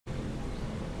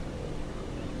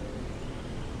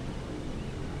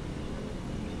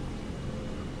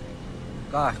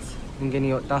Gats,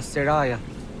 ingeni otasseraya.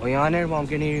 Oyaner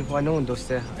mongeni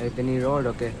wanundose, edeni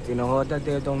roroke, tinohoda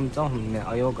de dom domne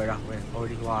ayogarahwe,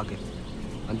 oriwage.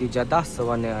 Andi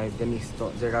jadasavane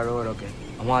edenisto zeraroroke.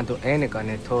 Amado enega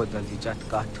ne toda di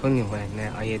jatka tunywe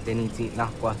ne ayedeniti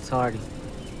nakwa sari.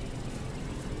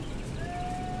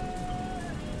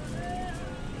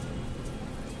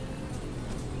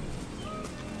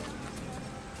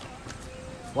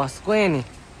 Wasqueni,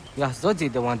 Yazozi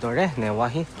de Wandorehne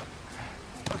wahi.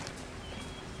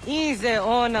 Easy,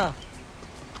 Ona.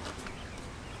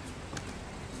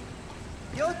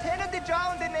 Yo tena de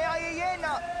jaunde ne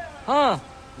ayena. Ha,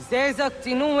 Zezak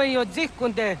tinuwe yo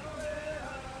zikunde.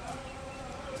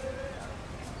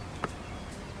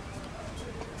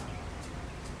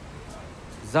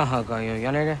 Zahaga yo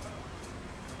yanere.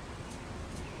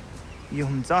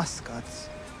 Yum zaskats.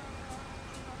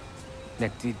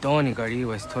 Nekti doni gari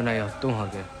wes tuna yo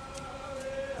tuhage.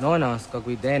 Nona ska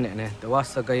guidene ne, the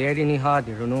wasa gayeri ni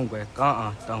hadi runungwe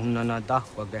kaa ta hunana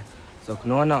dahwage. So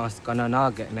nona askana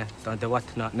nage ne, ta de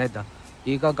watna neda.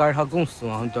 Iga garhagunsu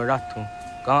hundoratu,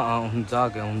 kaa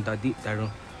hunzage hundaditaru.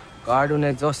 Garu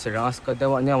ne zosera aska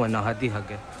dewa nyawana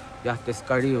hadihage. Yahtes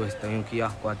gari wes ta yunki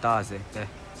yahwa taze te.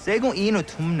 Segun inu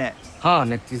tumne. Ha,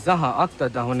 nekti zaha akta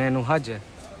da hunenu haje.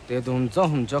 Te dun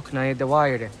zohum jokna e de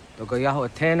waire. Toga yaho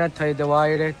tena tai de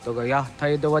waire, toga yah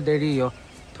tai de waderio.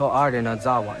 To arena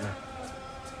zawana.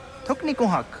 Tukni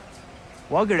kuhak.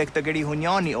 Wagerek ta gari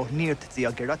hunyani o nirt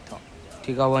zia gerata.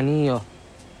 Tigawanio.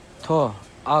 To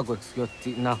agux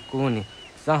yotti nakuni.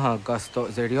 Zaha gasto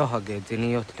zeriohage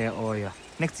ziniotne oya.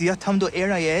 Nek zia tamdo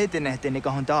era ye edene de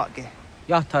negahondage.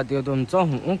 Yahta diodun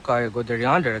zohum unka e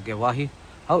goderianderage wahi.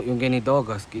 Hau yungeni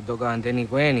dogaski doga andeni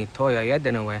gweni toya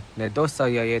yedenewe. Ne dosa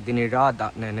ya yedini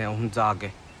rada ne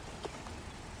unzage.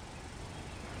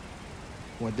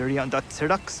 Waderian dat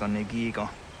seraksa ne giga.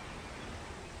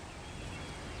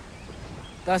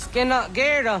 Das kena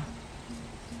gera.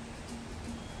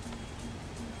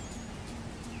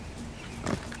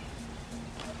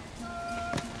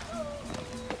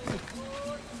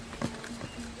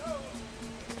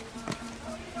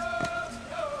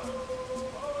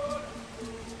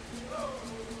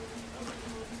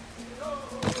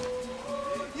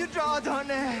 You draw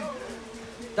dane.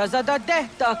 Das da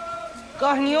dehta.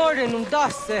 Garniore non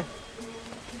dasse.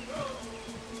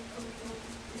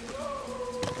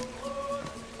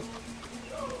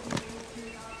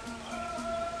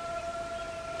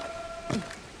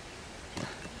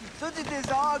 Tutti te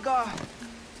zaga.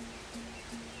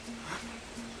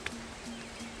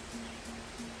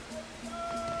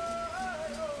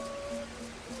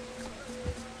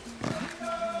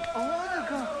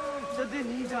 Onaga, tutti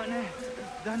ni dane.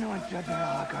 Dano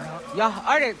jadara kana. Ya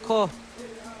areko.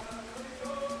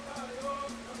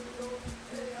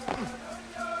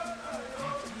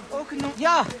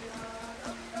 Ja!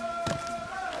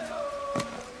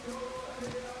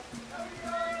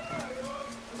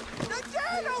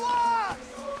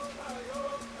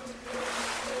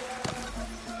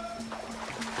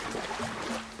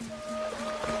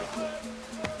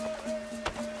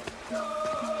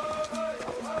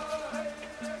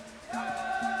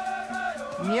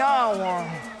 Miawa.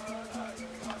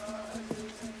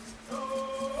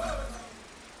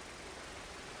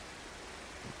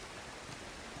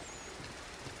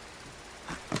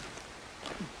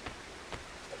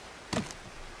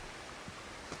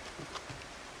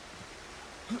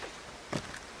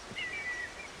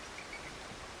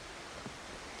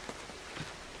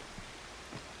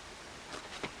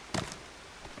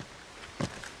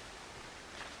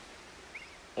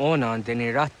 Ona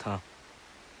andeni rata.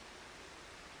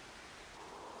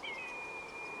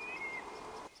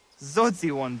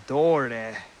 Zodzi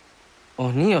wandore.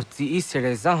 Onioti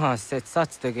isere zaha set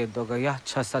satstege doga ya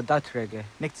chasadatrege.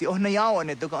 Nekti ohnayawa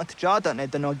ne doga antjada ne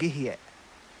danogihie.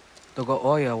 Doga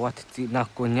oya watti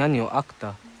nakunyanyo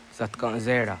akta satkan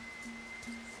zera.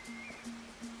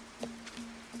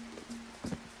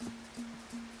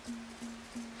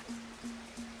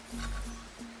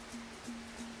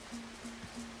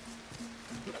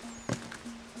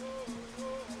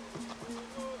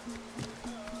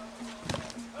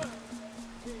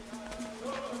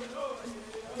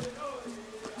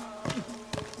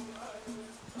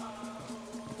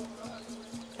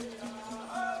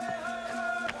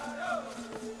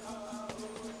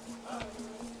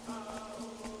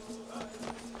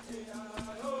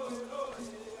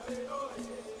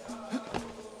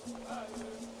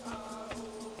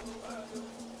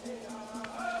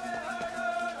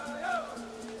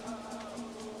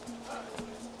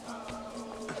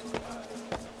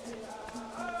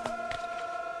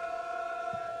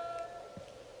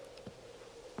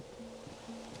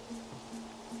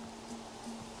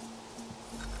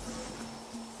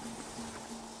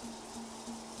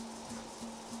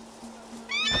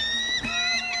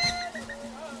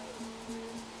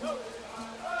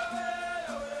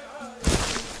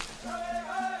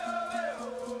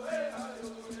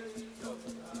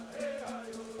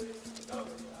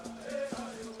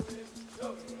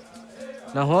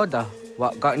 Na hoda, wa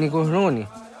got ni guruni.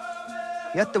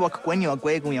 Yatta wak gwenyo a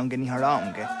gwego yang geni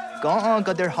haraunge. Ga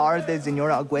gader harde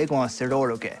zinora a gwego a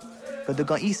seroroge. Gada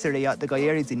ga isere ya the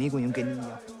gayeri zinigo yung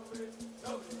genia.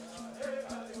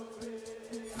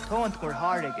 Tont gur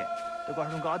harege. The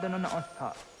garun gadan on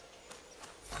otha.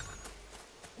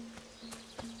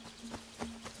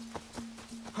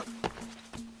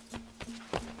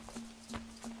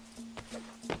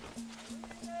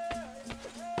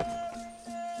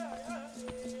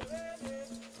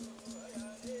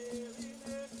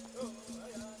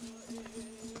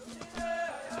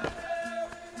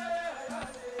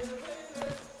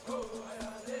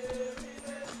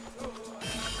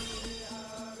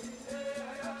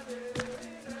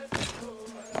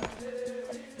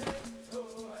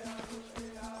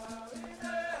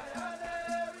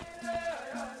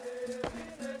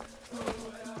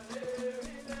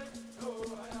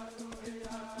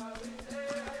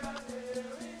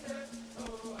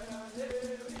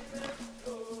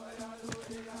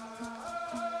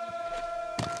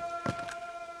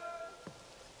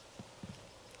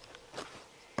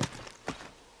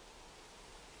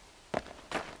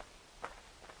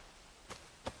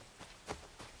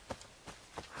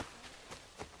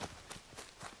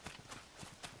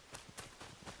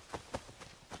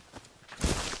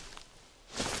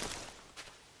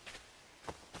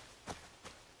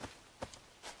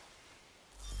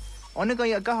 Onaga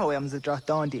ya gaho am za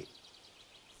dondi.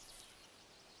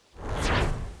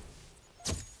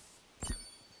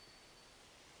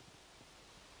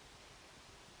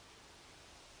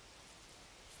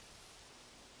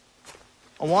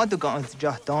 I want to go on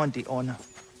za dondi ona.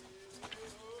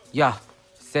 Ya,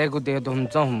 segu de dum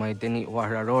zong mai deni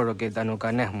wararoro ge danu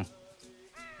ganehum.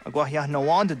 Agwa ya no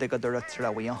wanda de gadara tsra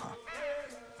wiyaha.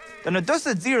 Dana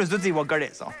dosa zero zuzi wa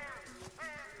gareso.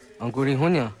 Anguri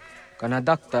hunya. Kana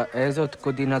dakta ezot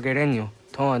kudina gerenyo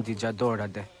toan di jadora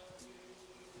de.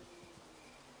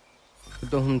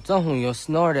 Dohum tohum yo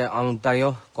snore am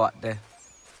dayo kwate.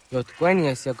 Yot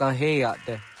kwenye se kan heya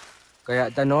de.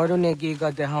 Kaya danoru ne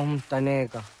giga de ham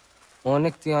tanega.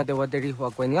 Onek tia de waderi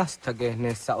wa kwenyastage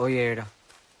ne sa oyera.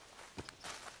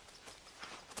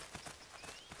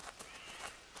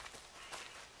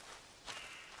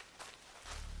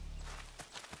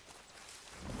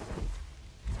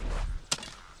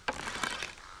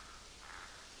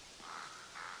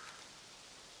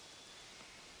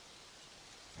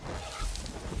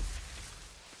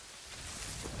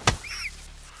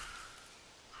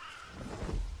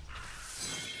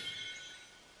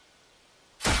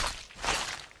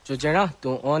 Jojera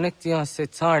tu onek tia se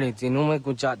tsari zinume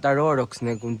guja darorox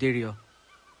ne gundirio.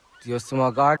 Dio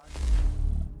sumagar.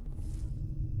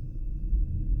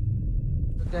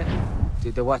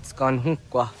 Ti de watskan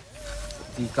hukwa.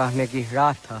 Ti kahne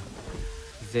gihrata.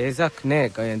 Zezak ne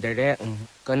gayandere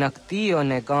kanak tio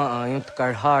ne ga ayunt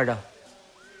karhara.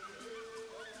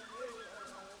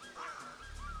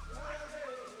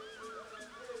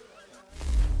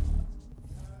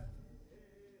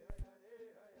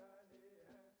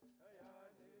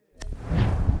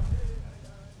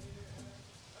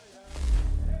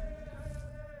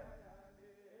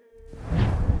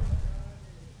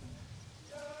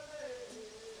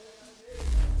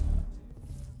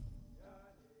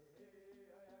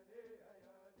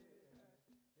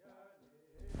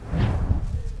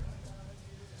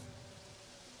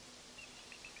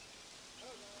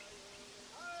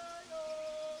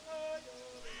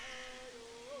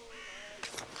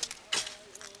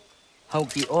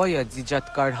 Hauki oya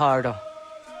zijat karhara.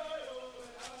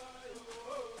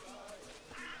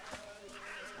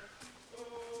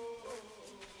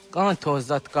 Kanto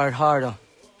zat karhara.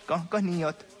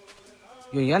 Kaniyot.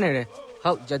 Yo yanere,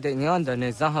 hau jade nyanda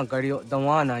ne zaha gario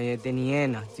dawana ye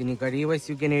deniena, zini gariwe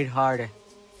sugenir hare.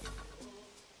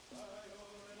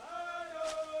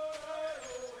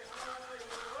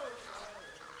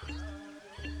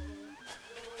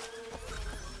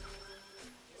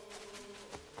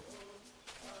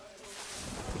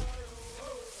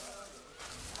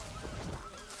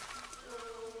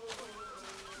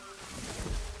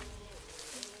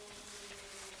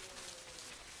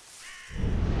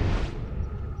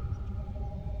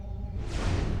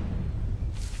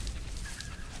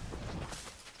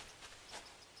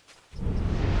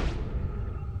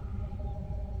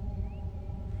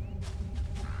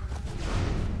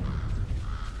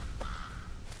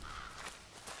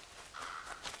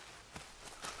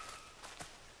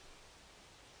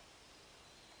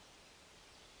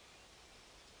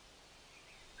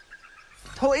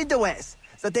 To idawes,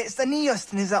 sa de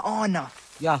saniyos ni za ona.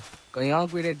 Ya, kaya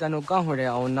gwire danu gahure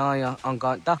au naya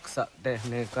anga daksa de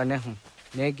ne kanehum.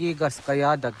 Negigas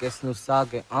kayada kesnu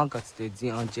sage angats de zi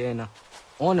angena.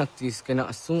 Onaktis kena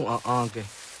asun a ange.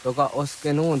 Toga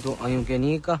oskenundu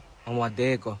ayungenika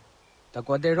amadego.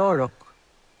 Taguaderorok.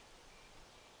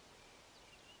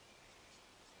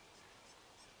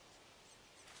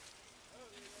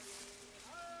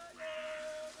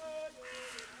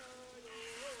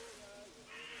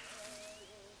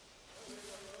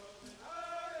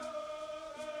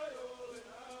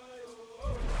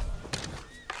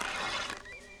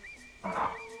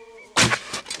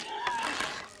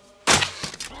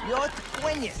 Yo te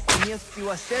cueñes, niños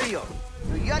piwa serio.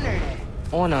 Tu yanerne.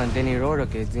 Ona deni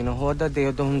roroke zino hoda de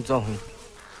yodon zohun.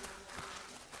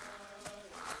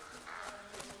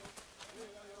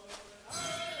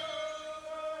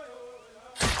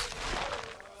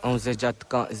 Onze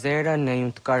jatka zera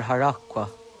neyuntkar harakwa.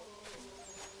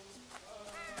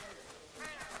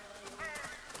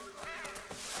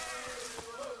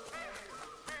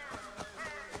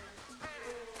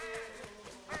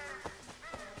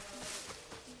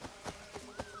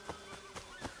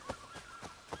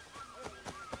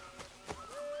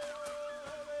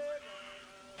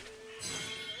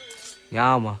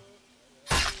 Yama.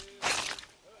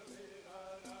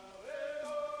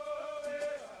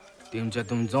 Timja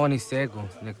tum zoni sego,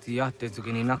 nekti jahte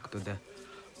zugini naktude.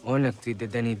 Onekti de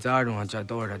deni zaru aja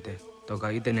dorade.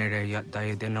 Toga idenere da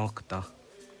iden okta.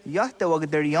 Yatte wag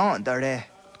der yan dare.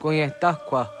 Kunye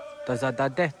takwa, tazada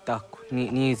de tak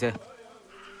nize.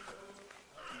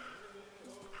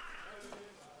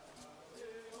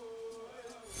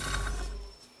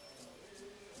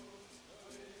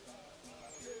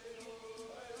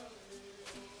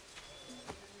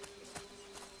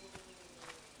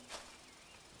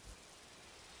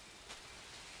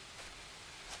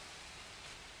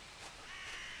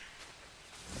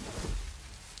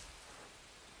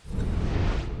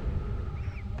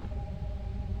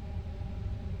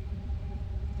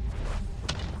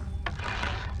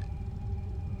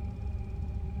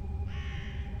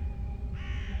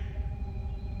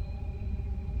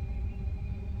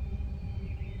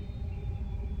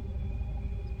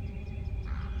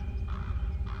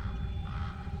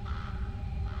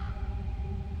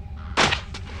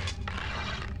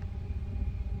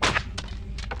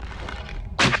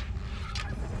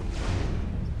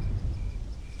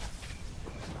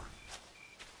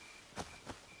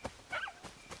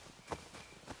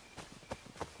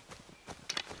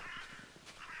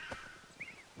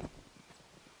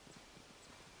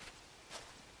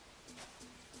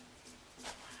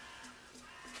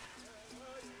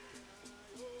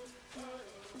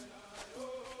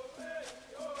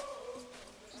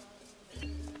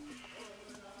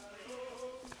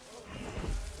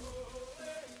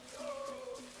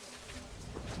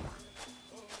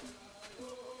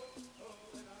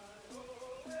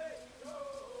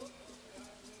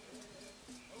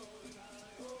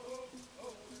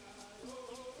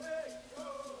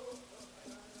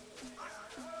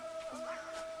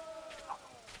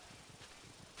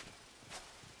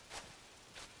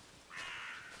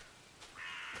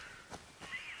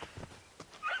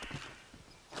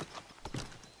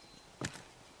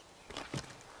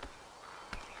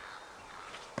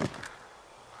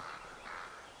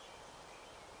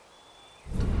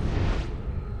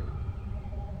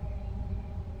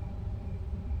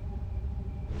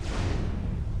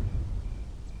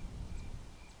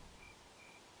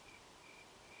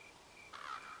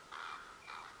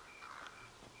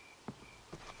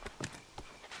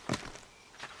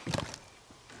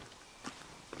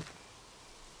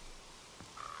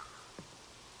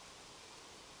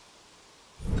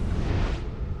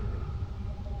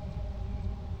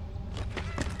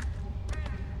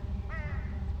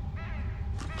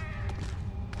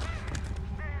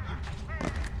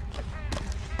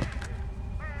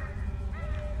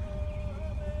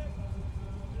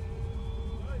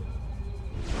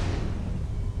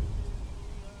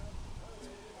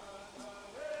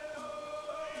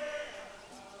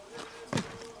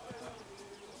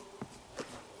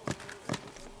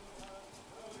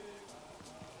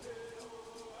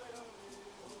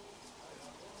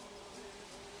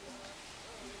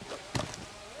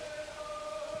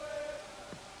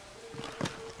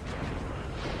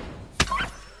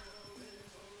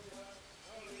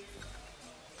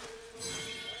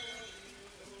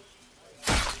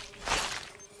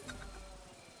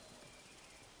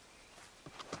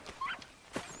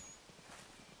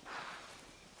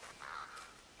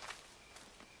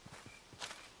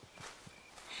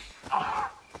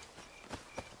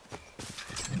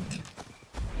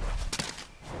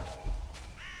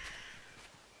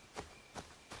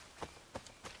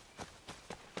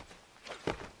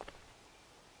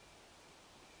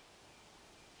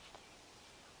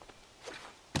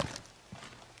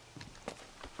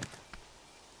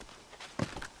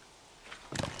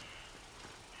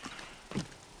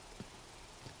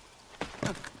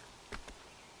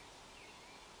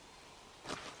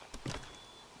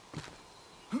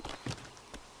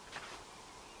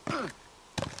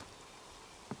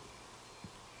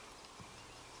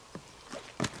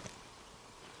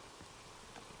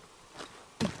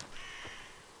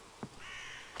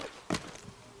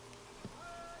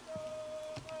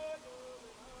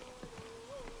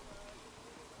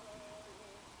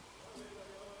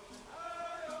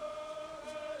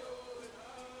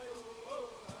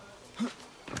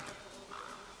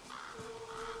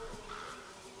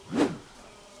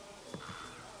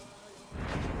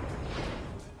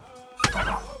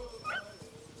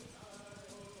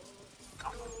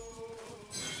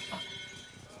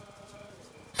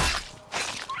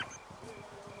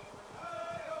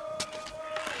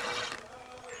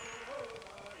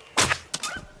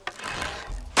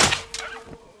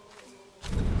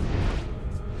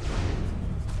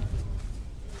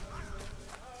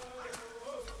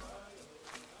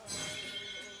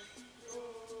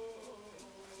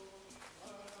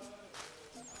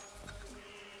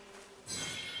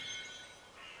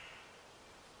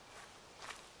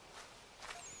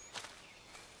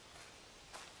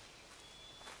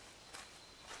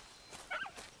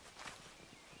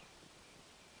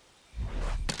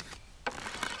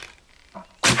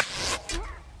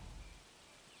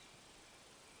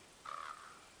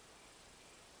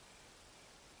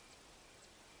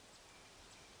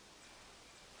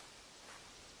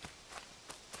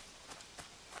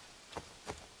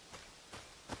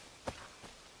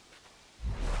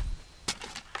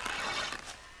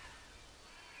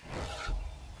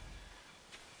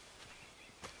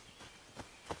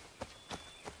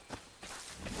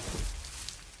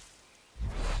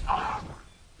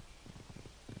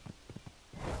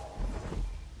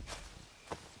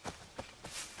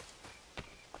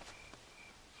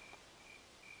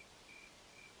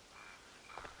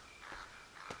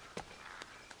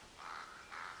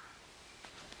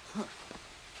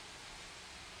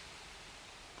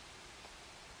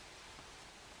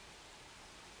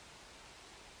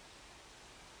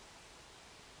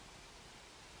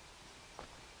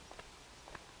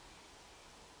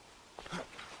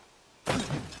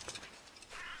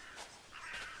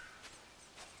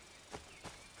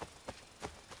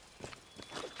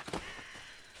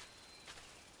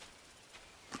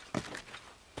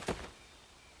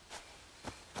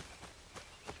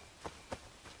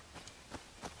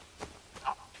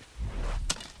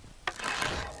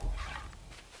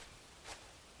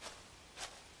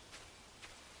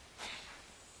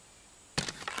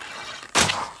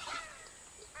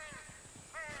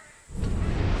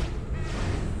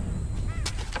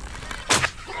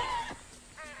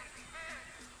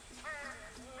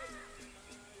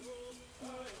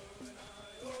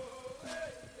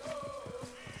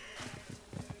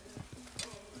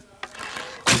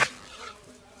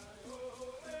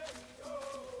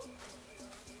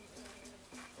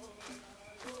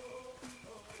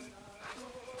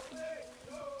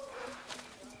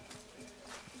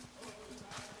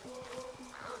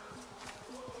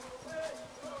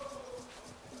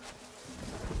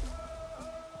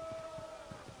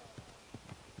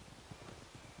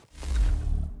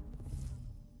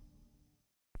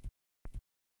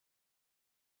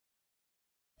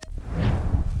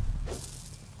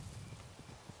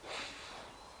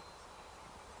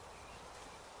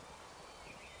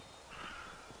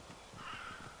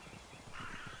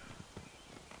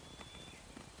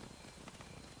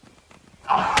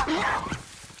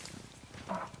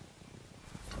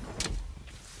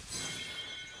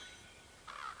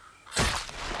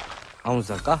 ông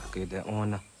già cả cái để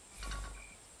ôn à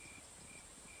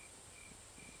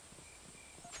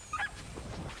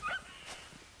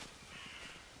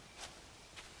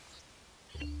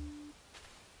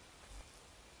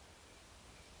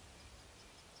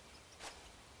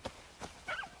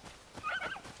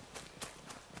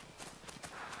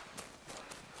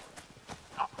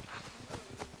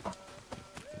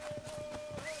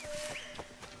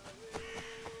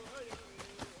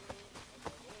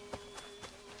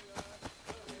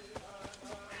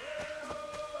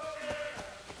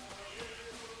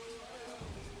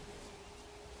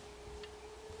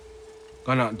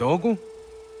kana dogu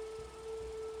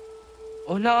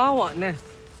ona awa ne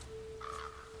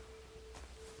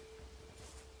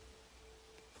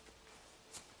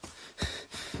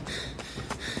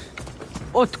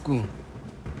otku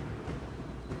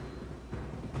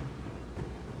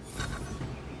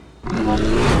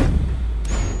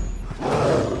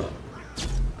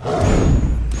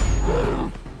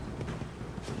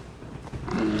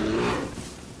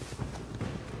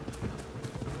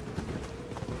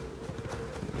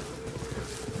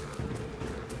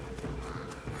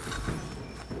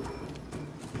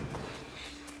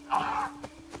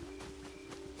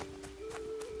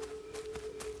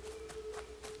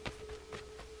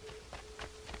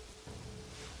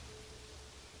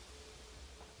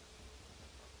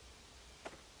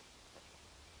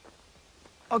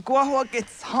Agua get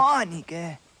tani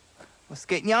ke. Was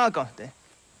get nyagate.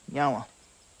 Nyawa.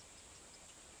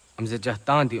 am ze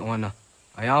jahtan di ona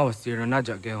aya was tiro na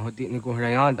jage hodi ni ko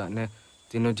hrayanda ne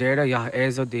tino jera ya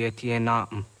ezo de tiena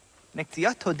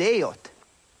Nektiato deot.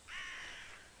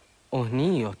 oh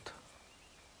niot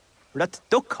Rat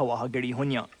dukhawa hageri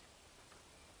hunya.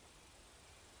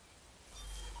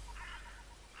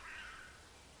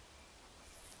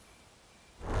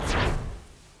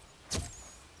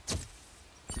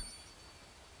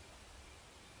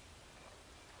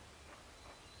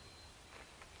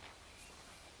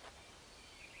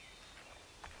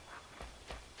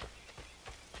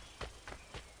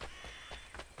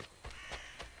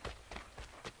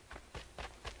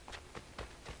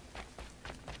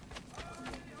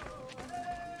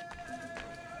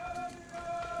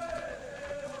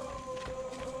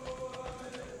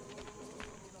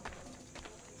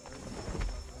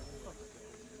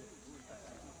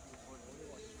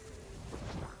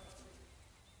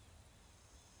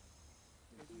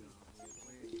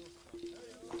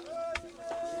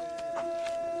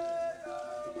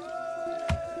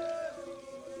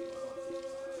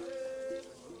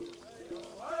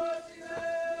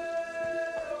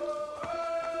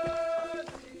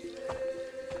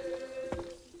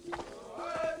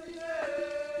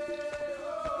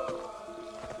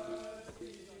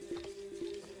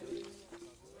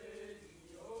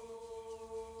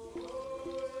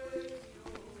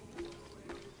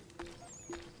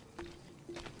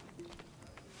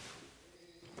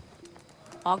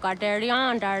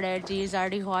 Agaderian darde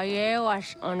dizardi hoye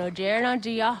was onojera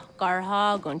dia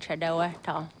garha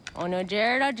gunchedeweta.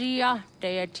 Onojera dia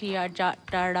deatia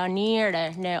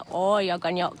jataranire ne oya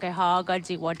ganyoke haga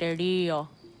ziwaderio.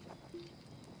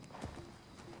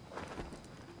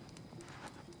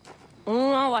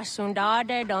 Uma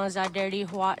wasundade donzaderi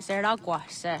hua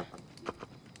seraguase.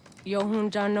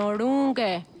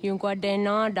 Yohunjanorunge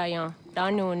yunguadenadayan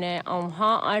danune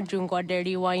amha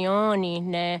ajunguaderi wayani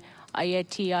ne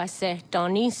Ayatia se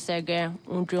Donisege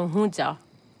Undruhunza.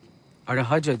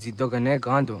 Arahaja zidogane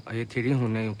gando ayetiri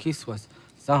hune yukiswas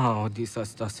saha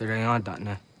odisas tasirayanda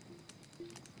ne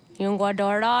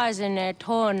Yunguadora zine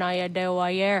to naya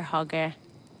dewayer hage.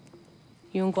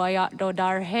 Yunguayat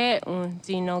dodarhe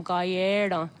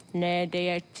zinogayera ne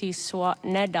deetiswa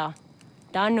neda.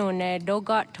 Danu ne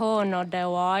dogat to no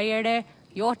dewayere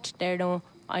yot deru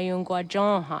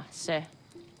ayunguajonha se.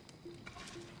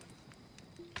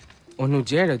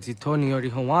 onujera zitoni yori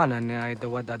hawana ne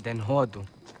aidawada den hodu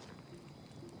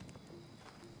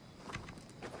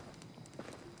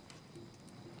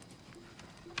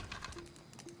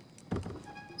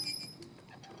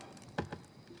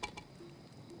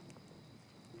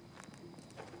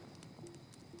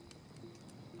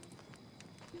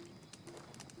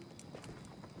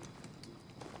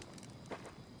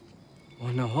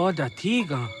ona hoda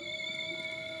tiga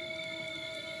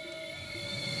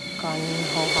Kani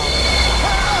hoha.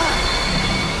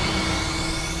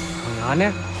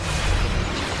 Kangane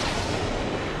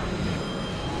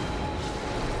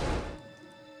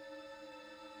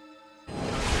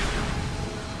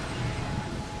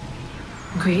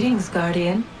Greetings,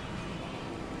 Guardian.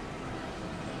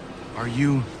 Are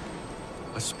you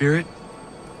A spirit?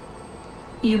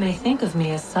 You may think of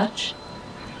me as such.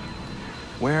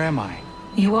 Where am I?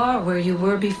 You are where you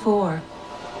were before.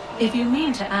 If you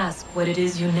mean to ask what it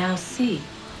is you now see,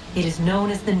 it is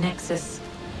known as the Nexus.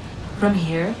 From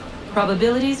here,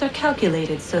 probabilities are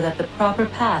calculated so that the proper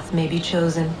path may be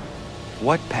chosen.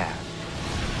 What path?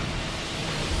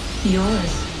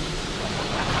 Yours.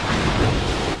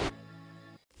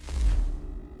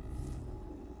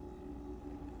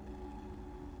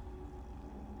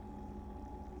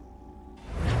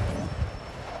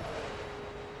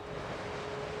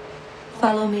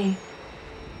 Follow me.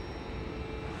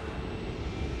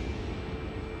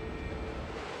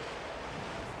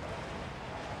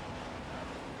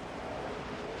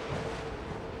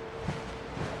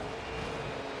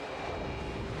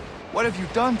 What have you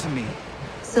done to me?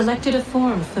 Selected a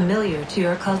form familiar to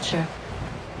your culture.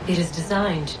 It is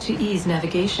designed to ease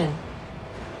navigation.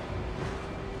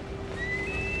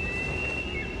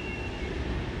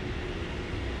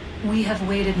 We have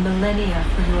waited millennia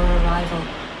for your arrival.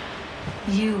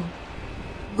 You,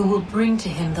 who will bring to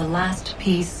him the last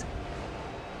piece,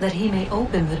 that he may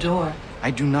open the door.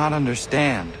 I do not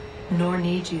understand. Nor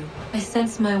need you. I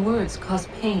sense my words cause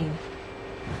pain.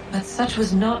 But such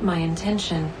was not my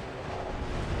intention.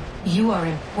 You are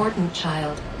important,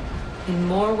 child, in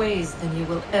more ways than you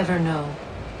will ever know.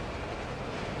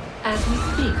 As we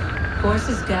speak,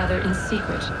 forces gather in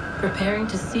secret, preparing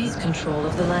to seize control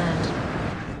of the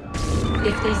land.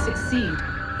 If they succeed,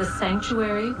 the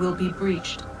sanctuary will be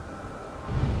breached.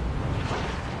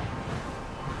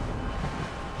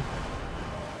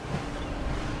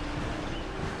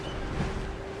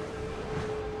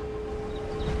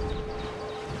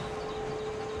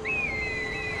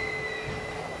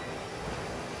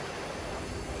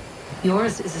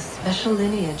 Yours is a special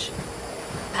lineage.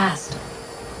 Past,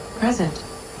 present,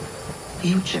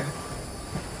 future.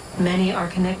 Many are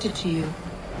connected to you.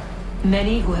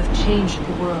 Many who have changed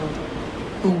the world,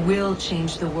 who will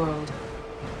change the world.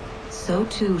 So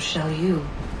too shall you.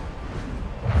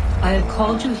 I have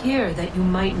called you here that you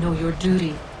might know your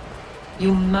duty.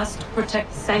 You must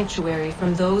protect Sanctuary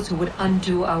from those who would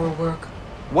undo our work.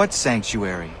 What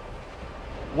sanctuary?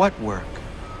 What work?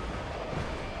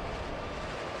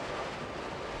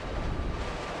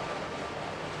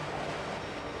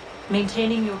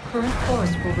 Maintaining your current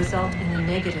course will result in a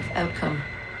negative outcome.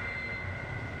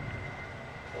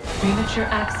 Premature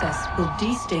access will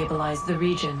destabilize the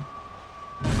region.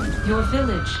 Your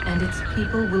village and its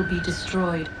people will be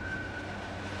destroyed.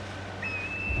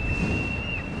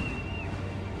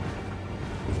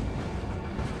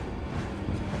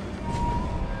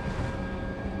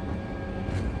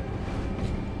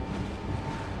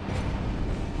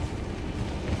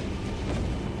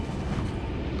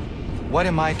 What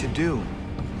am I to do?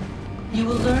 You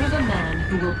will learn of a man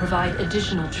who will provide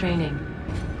additional training.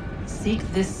 Seek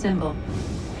this symbol.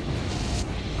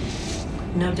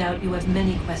 No doubt you have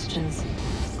many questions.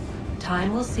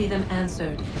 Time will see them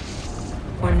answered.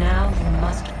 For now, you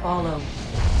must follow.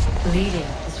 Leading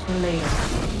is for later.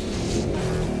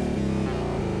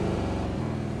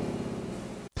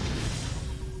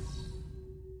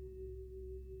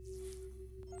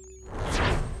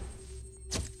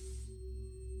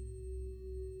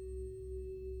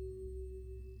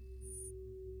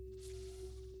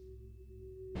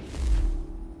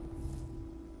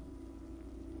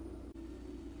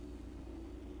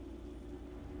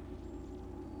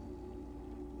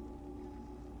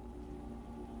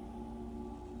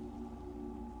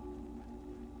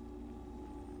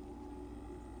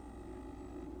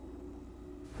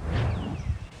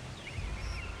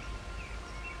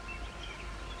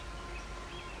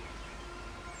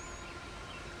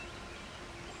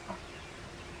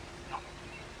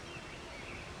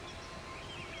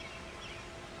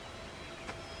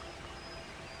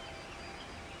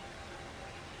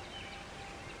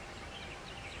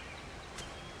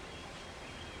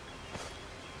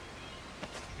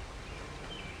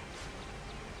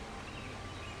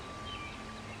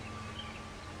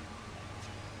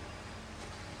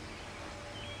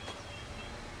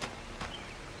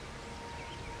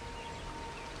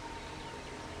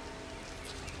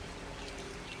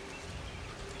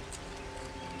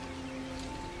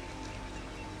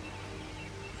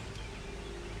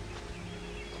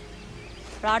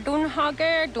 Radun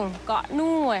hage dun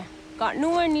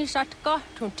gatnue ni satka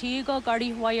tun tiga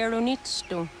gari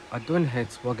wayerunitstu. Adun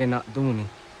hets wagena duni.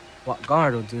 Wat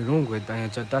garo di rungwe daya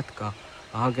jadatka.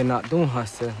 Agena dun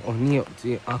hase o nio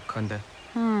di akande.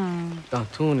 Da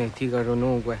tune tiga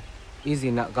runungwe.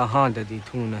 Izi na gahanda di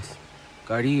tunas.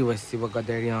 Gari wesi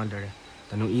wagaderiandere.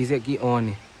 Tanu ize gi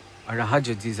oni.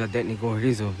 Arahajo di zadetni go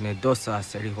rizu ne dosa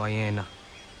seri wayena.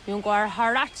 Yung går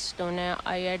haratstone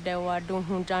ayede wa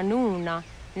dunhundanuna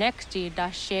nekti da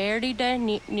sheride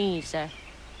nise.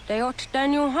 De ot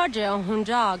den yung haje on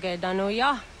hunjage dano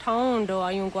ya taundo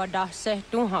ayung da se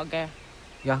dunhage.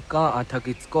 Ya ka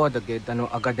athakitskodige dano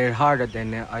agader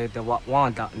hardene ayde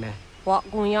wanda ne. Wa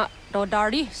gunya do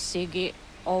dari sigi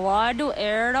o wadu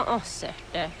era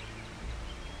osete.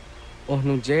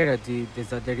 Ohnu jera di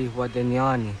desaderi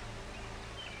huadeniani.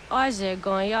 Aze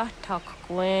ganya tak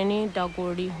kweni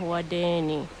daguri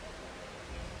huadeni.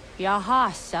 Ya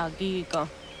hasa giga.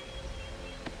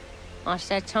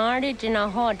 Ase tari jina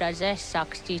hoda ze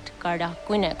sakstit kada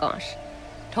kunegas.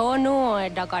 Tonu e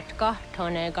dagatka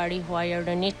tone gari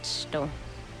huayernitsto.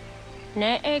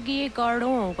 Ne egi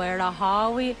garun wera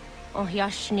hawi o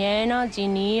yashnena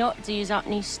zinio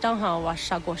zizatnista hawa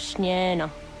shagoshnena.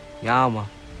 Yama.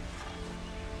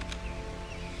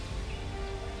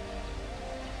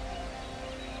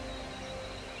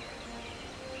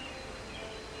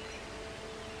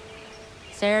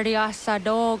 Seria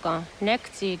sadoga,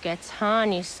 nekti gets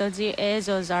hani suzi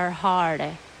ezos are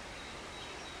harde.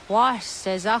 Was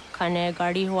sezakane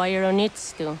gari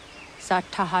huayronitstu,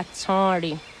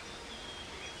 satahatsari.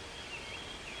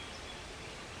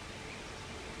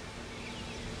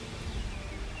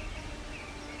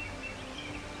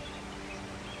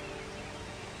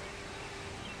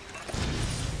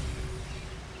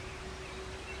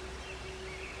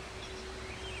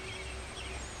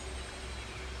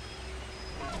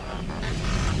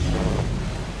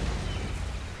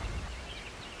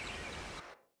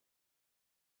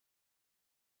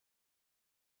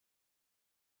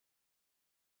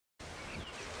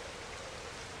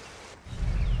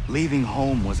 Leaving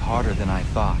home was harder than I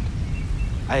thought.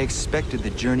 I expected the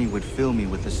journey would fill me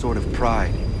with a sort of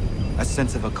pride, a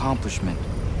sense of accomplishment.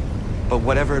 But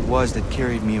whatever it was that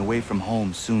carried me away from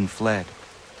home soon fled,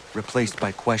 replaced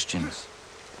by questions,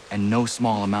 and no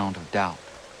small amount of doubt.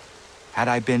 Had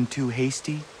I been too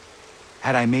hasty?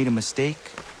 Had I made a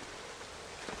mistake?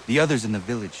 The others in the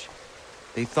village,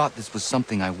 they thought this was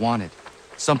something I wanted,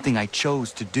 something I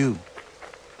chose to do.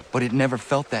 But it never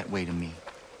felt that way to me.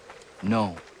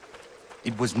 No.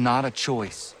 It was not a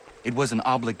choice. It was an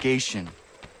obligation.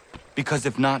 Because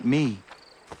if not me,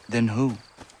 then who?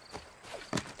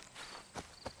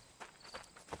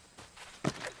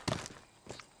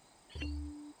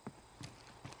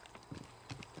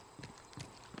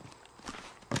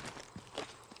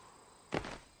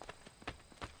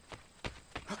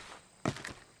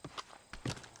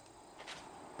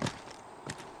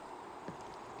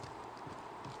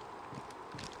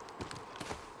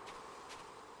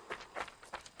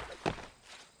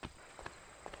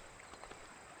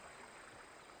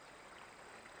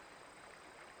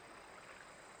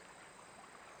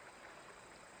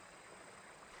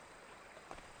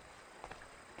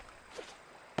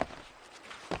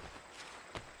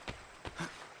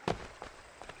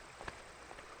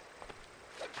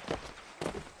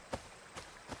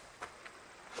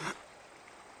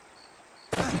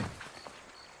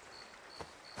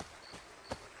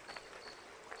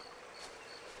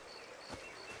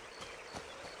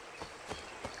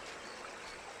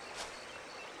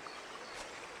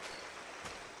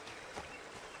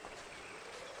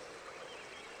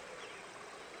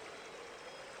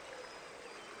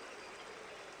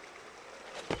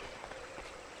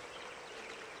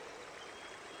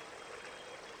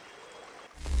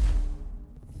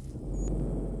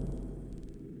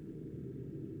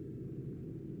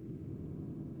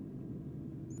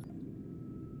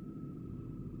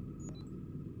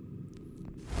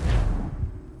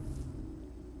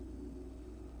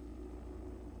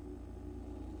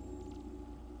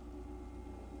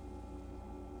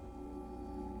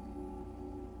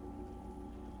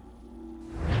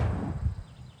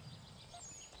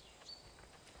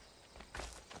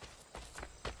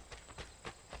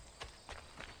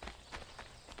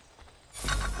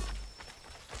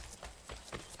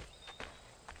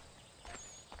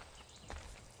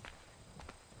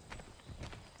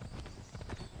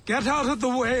 Get out of the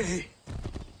way!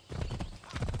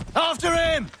 After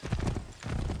him!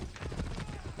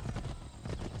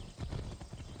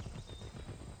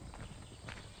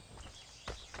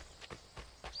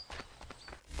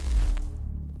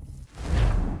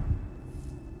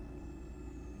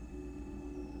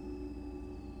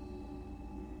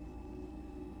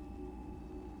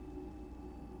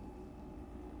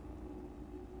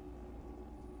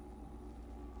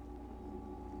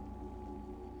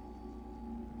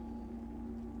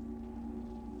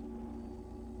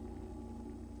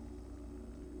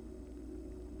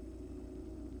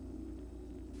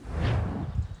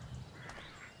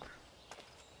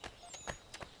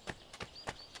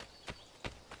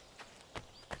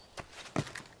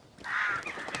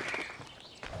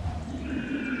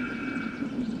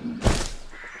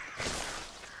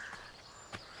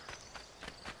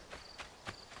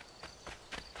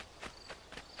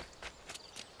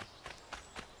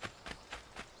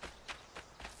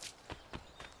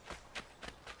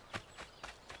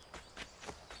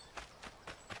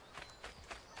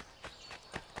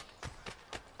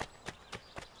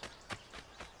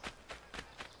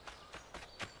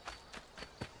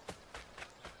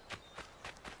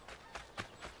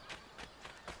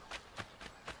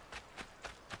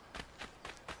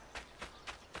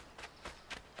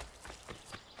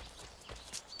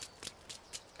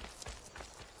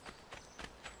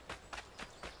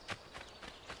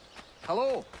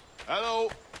 hello. Hello.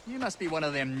 You must be one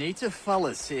of them native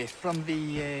fellas from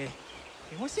the,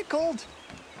 what's it called?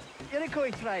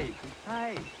 Iroquois tribe.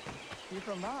 Aye. You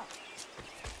from that?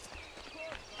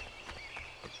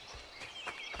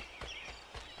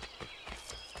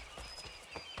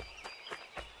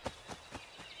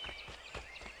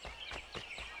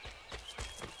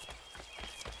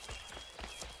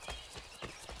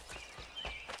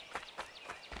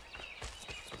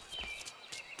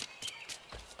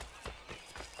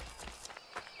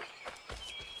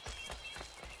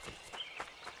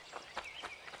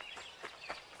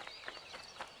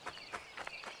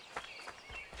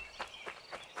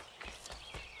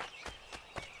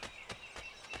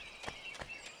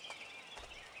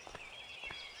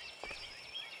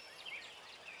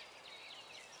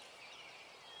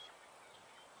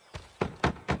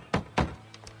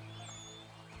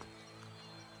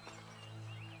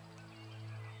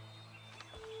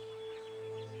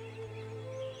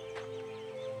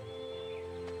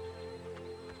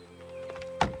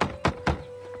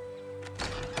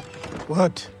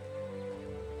 What?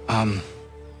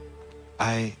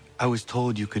 I was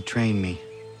told you could train me.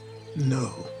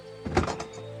 No.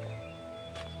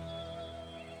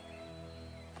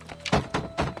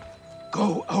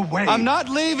 Go away! I'm not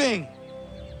leaving!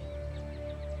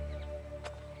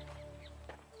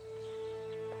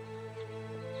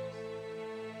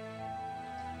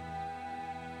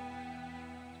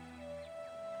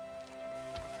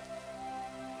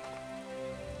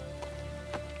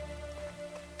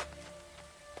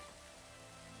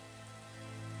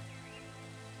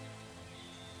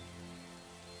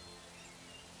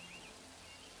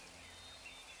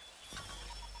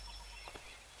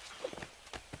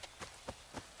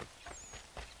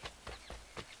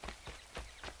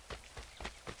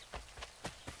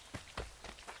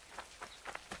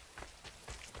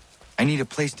 I need a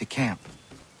place to camp.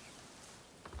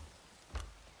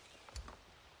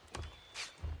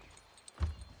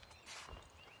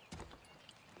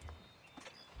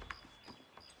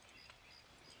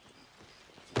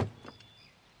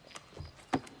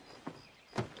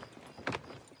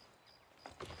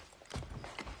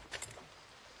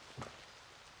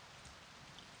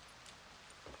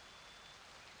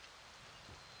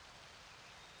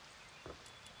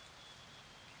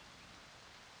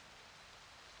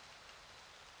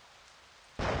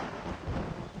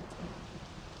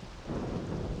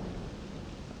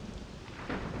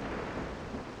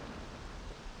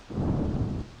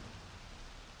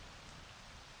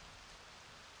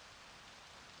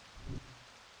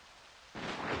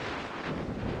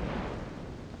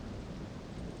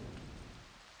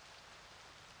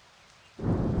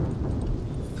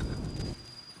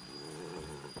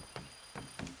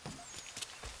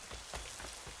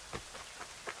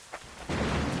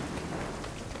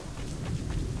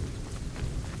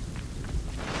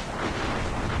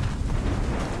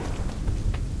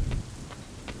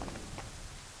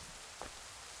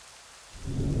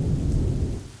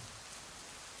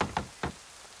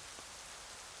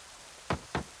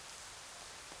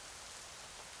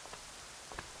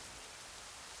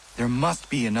 There must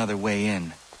be another way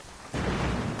in.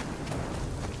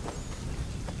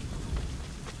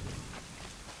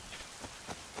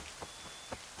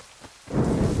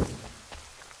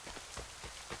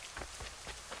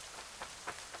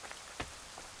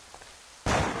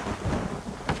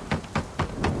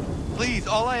 Please,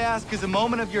 all I ask is a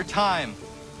moment of your time.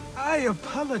 I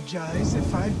apologize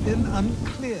if I've been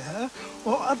unclear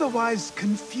or otherwise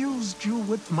confused you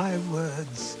with my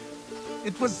words.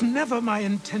 It was never my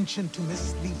intention to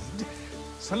mislead,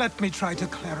 so let me try to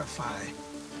clarify.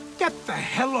 Get the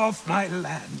hell off my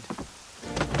land!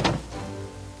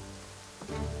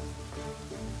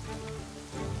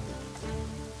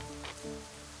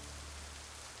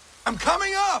 I'm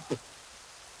coming up!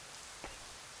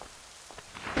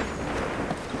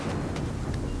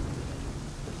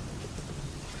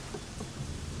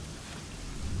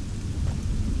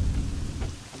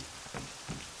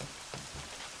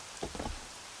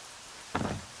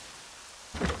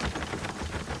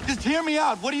 Just hear me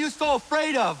out. What are you so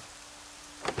afraid of?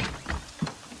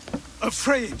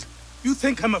 Afraid? You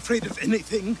think I'm afraid of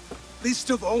anything? Least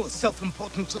of all a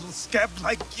self-important little scab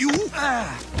like you?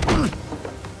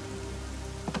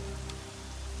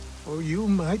 Or you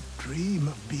might dream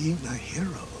of being a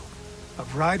hero,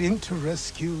 of riding to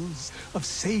rescues, of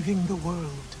saving the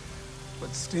world.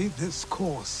 But stay this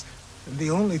course, and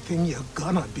the only thing you're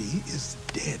gonna be is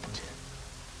dead.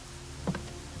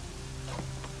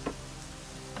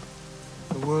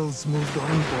 The world's moved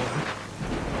on,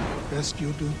 boy. Best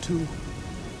you do too.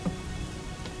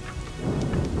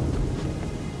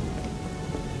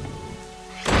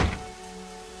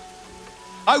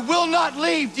 I will not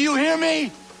leave, do you hear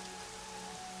me?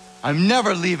 I'm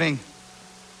never leaving.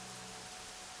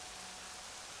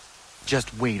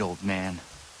 Just wait, old man.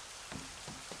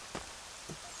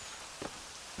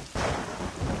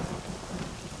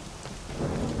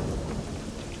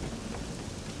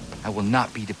 I will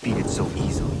not be defeated so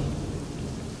easily.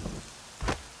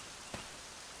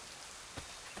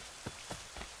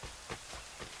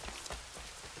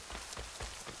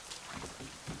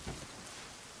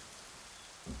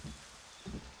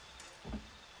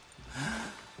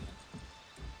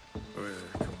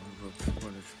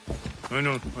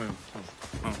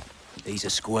 These are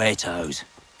square toes.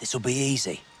 This'll be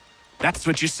easy. That's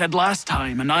what you said last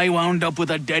time, and I wound up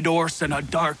with a dead horse and a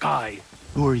dark eye.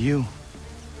 Who are you?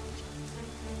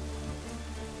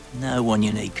 No one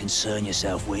you need concern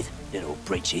yourself with, little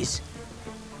britches.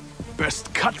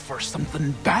 Best cut for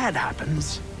something bad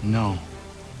happens. No.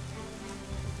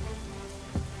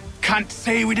 Can't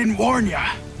say we didn't warn ya.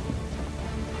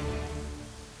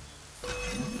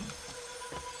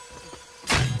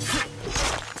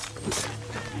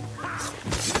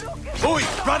 Oi,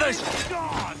 brothers!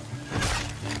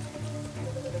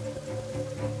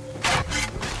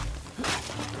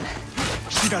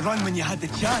 Should have run when you had the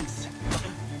chance.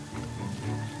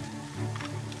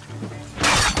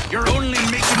 You're only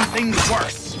making things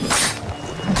worse.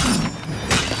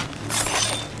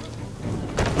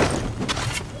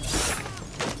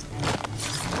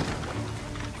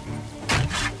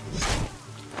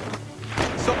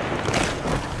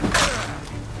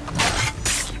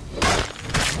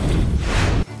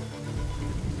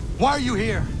 Why are you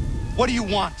here? What do you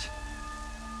want?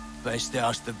 Best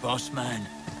ask the boss man.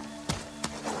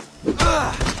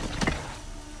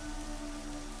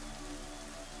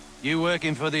 You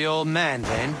working for the old man,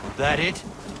 then? That it?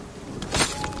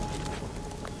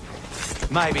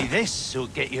 Maybe this'll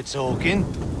get you talking.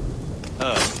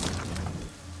 Oh.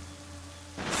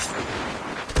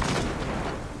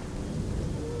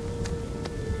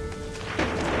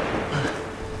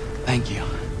 Thank you.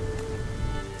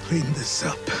 Clean this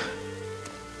up.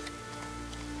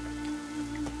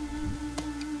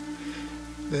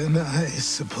 Then I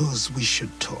suppose we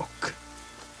should talk.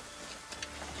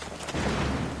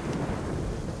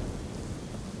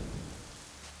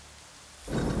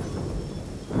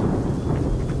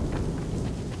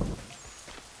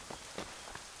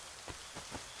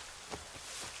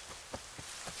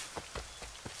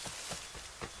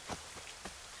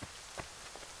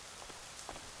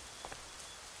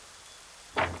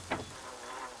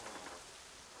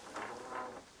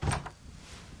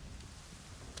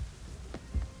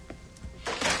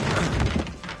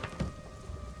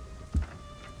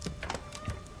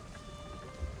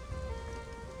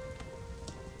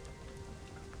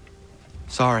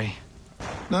 Sorry.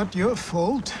 Not your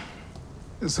fault.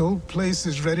 This whole place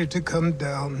is ready to come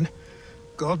down.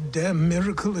 Goddamn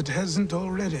miracle it hasn't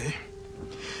already.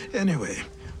 Anyway,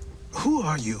 who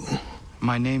are you?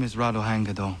 My name is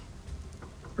Radohangado.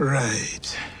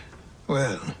 Right.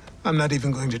 Well, I'm not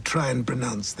even going to try and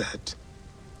pronounce that.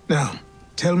 Now,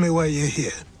 tell me why you're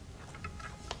here.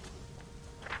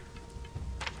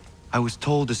 I was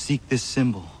told to seek this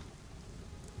symbol.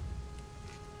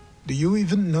 Do you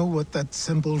even know what that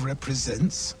symbol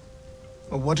represents?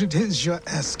 Or what it is you're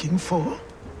asking for?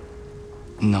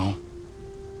 No.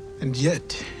 And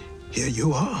yet, here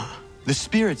you are. The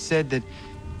spirit said that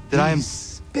I am...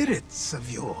 These spirits of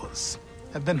yours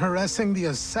have been harassing the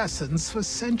assassins for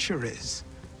centuries.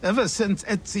 Ever since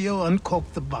Ezio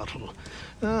uncorked the bottle.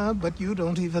 But you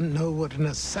don't even know what an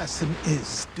assassin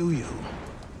is, do you?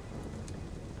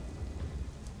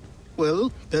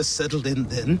 Well, they're settled in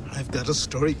then. I've got a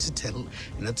story to tell,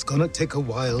 and it's gonna take a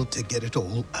while to get it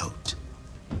all out.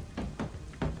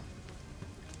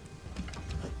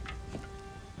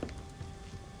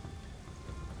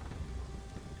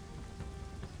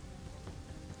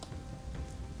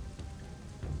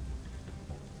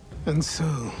 And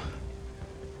so,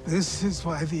 this is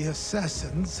why the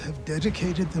Assassins have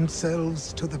dedicated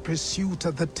themselves to the pursuit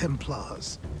of the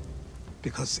Templars.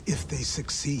 Because if they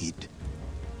succeed,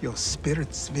 your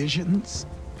spirit's visions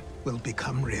will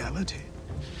become reality.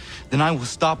 Then I will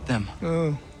stop them.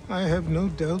 Oh, I have no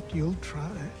doubt you'll try.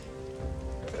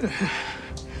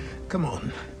 Come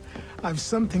on, I've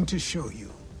something to show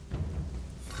you.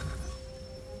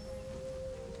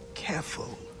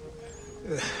 Careful.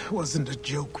 Wasn't a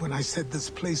joke when I said this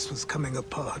place was coming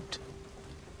apart.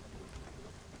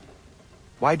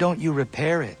 Why don't you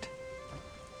repair it?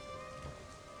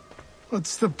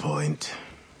 What's the point?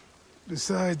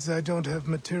 Besides, I don't have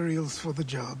materials for the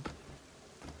job.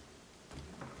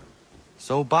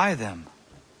 So buy them.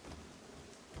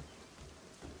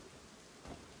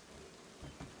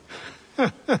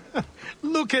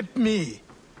 Look at me.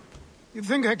 You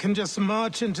think I can just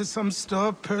march into some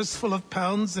store, purse full of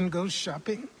pounds, and go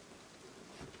shopping?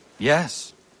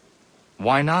 Yes.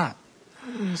 Why not?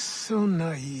 I'm so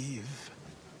naive.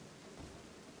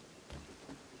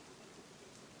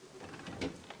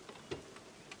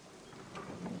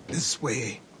 This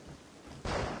way.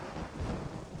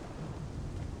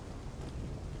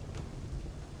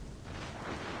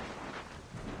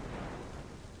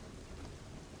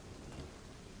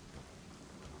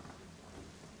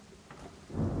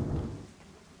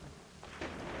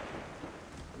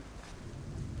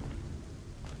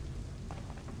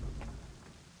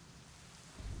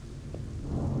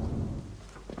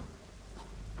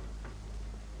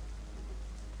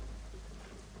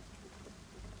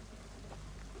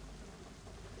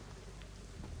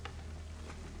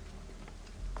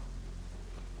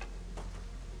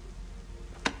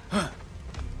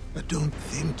 Don't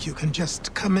think you can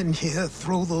just come in here,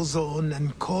 throw those on,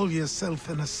 and call yourself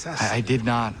an assassin. I did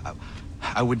not.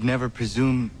 I would never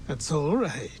presume... That's all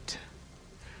right.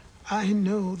 I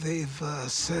know they've a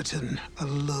certain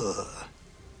allure.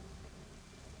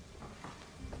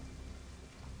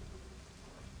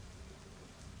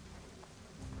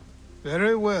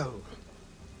 Very well.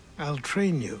 I'll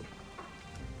train you.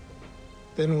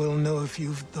 Then we'll know if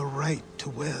you've the right to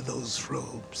wear those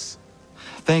robes.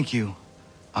 Thank you.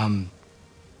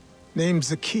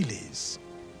 Name's Achilles.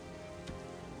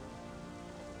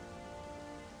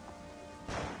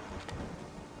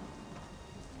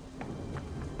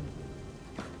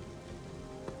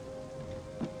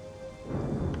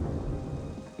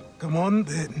 Come on,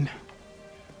 then.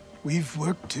 We've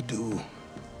work to do.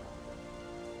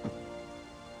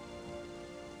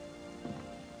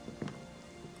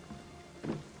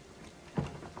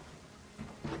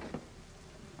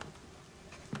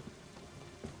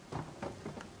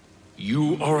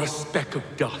 You are a speck of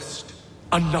dust,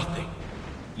 a nothing.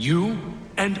 You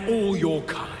and all your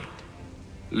kind,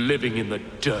 living in the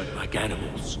dirt like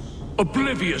animals,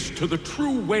 oblivious to the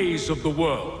true ways of the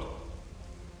world.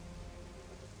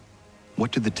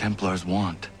 What do the Templars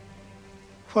want?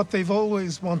 What they've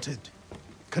always wanted.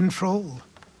 Control.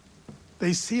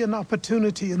 They see an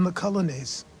opportunity in the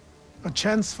colonies. A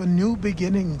chance for new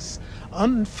beginnings,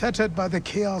 unfettered by the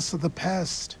chaos of the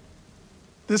past.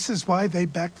 This is why they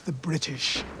backed the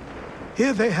British.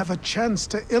 Here they have a chance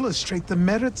to illustrate the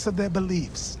merits of their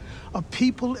beliefs. A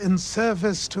people in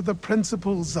service to the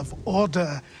principles of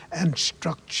order and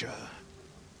structure.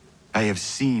 I have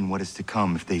seen what is to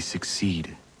come if they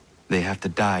succeed. They have to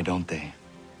die, don't they?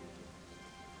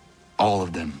 All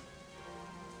of them.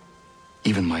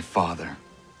 Even my father.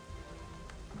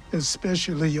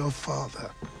 Especially your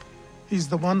father. He's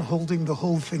the one holding the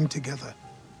whole thing together.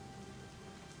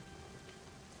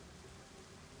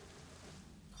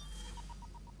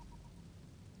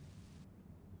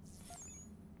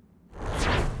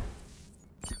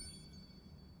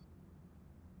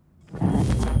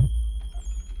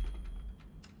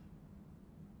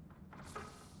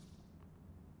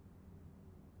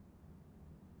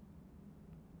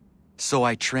 So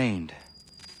I trained.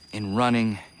 In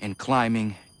running, in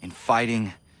climbing, in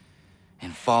fighting,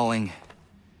 in falling.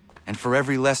 And for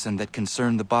every lesson that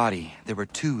concerned the body, there were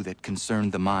two that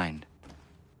concerned the mind.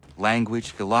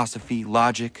 Language, philosophy,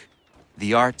 logic,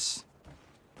 the arts.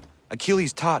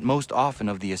 Achilles taught most often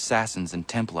of the Assassins and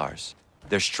Templars,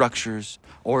 their structures,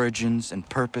 origins, and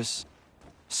purpose.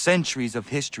 Centuries of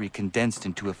history condensed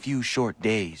into a few short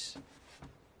days.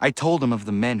 I told him of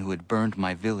the men who had burned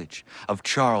my village, of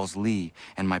Charles Lee,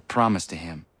 and my promise to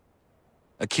him.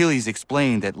 Achilles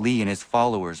explained that Lee and his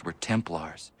followers were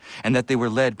Templars, and that they were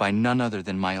led by none other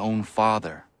than my own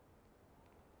father.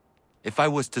 If I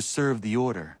was to serve the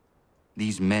Order,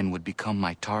 these men would become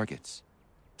my targets.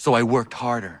 So I worked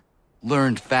harder,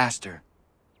 learned faster,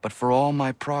 but for all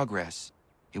my progress,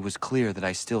 it was clear that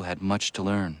I still had much to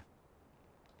learn.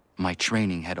 My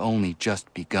training had only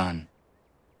just begun.